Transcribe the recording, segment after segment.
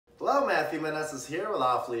Hello, Matthew Menes is here with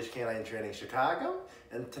Off Leash K9 Training Chicago,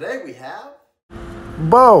 and today we have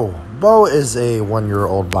Beau. Beau is a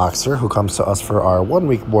 1-year-old boxer who comes to us for our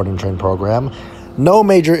 1-week board and train program. No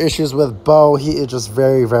major issues with Beau. He is just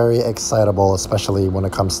very, very excitable, especially when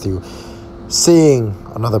it comes to seeing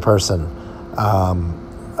another person.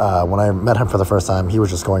 When I met him for the first time, he was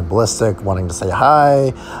just going ballistic, wanting to say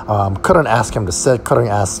hi. Couldn't ask him to sit, couldn't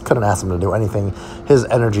ask him to do anything. His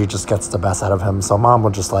energy just gets the best out of him. So mom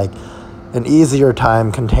would just like an easier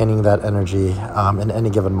time containing that energy in any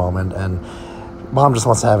given moment. And mom just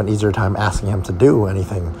wants to have an easier time asking him to do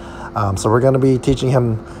anything. So we're going to be teaching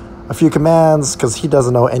him a few commands because he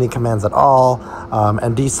doesn't know any commands at all,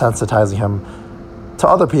 and desensitizing him to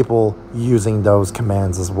other people using those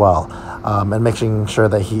commands as well, and making sure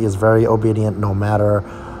that he is very obedient no matter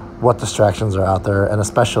what distractions are out there, and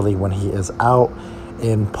especially when he is out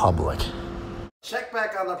in public. Check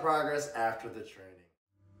back on the progress after the training.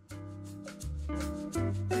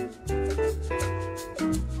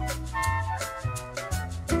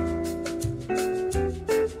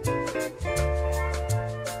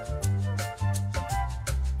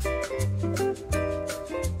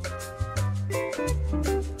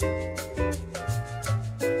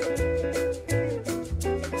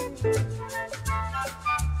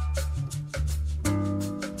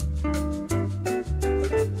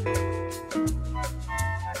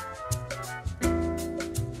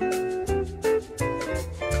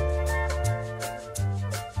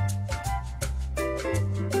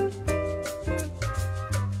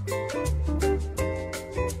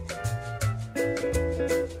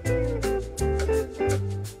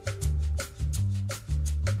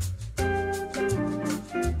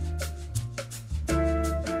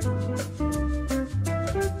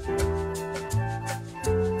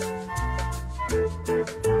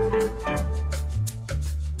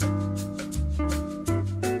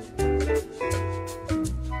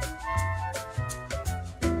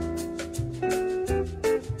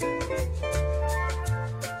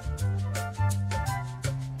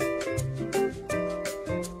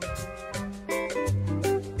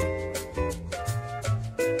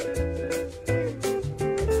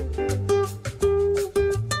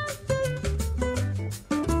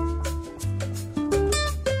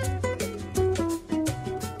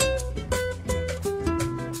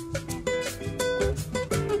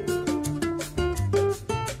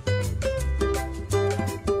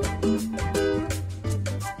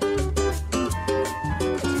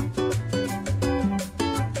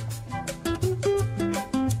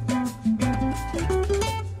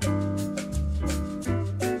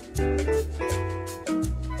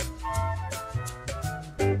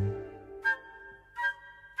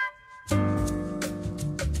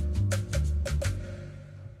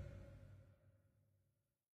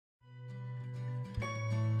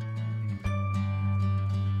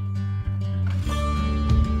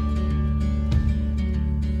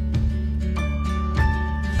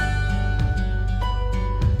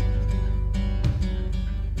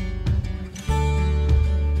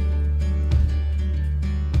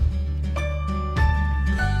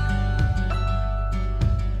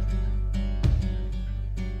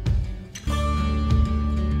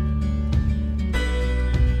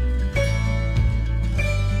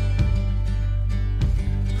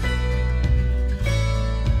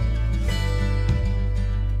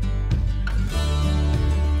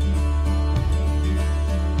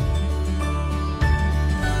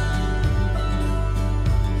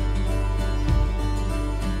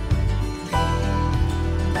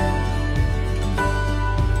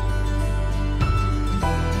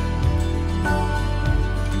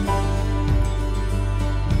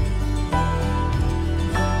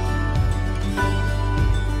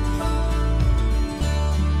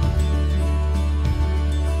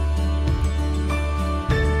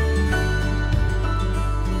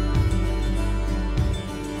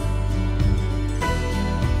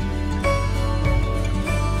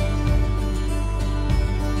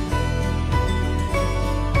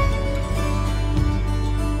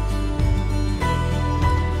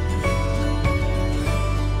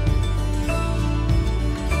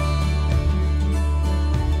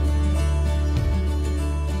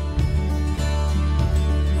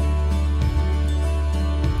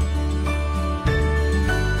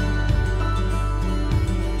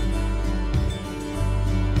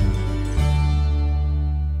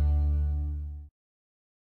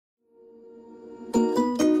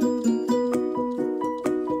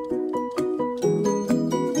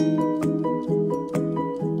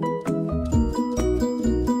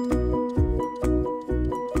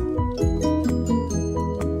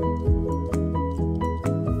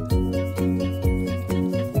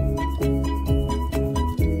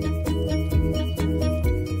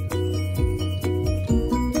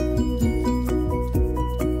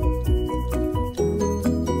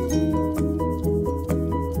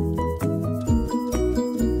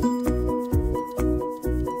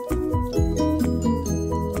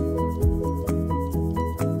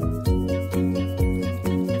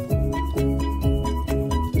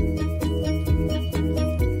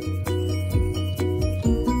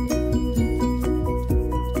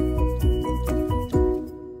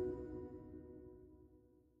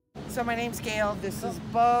 So my name's Gail. This is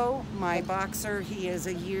Beau, my boxer. He is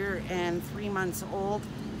 1 year and 3 months old.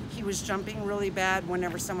 He was jumping really bad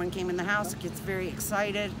whenever someone came in the house. Gets very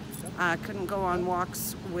excited. Couldn't go on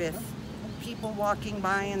walks with people walking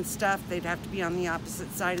by and stuff. They'd have to be on the opposite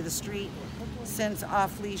side of the street. Since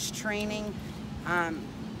Off Leash Training,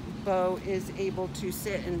 Beau is able to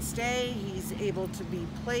sit and stay. He's able to be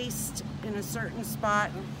placed in a certain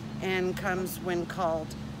spot and comes when called.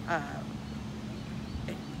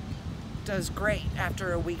 Does great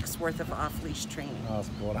after a week's worth of off-leash training.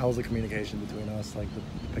 Awesome. Cool. And how was the communication between us, like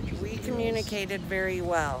the pictures? We communicated very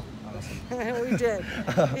well. Awesome. We did.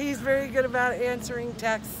 He's very good about answering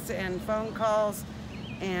texts and phone calls,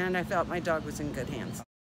 and I felt my dog was in good hands.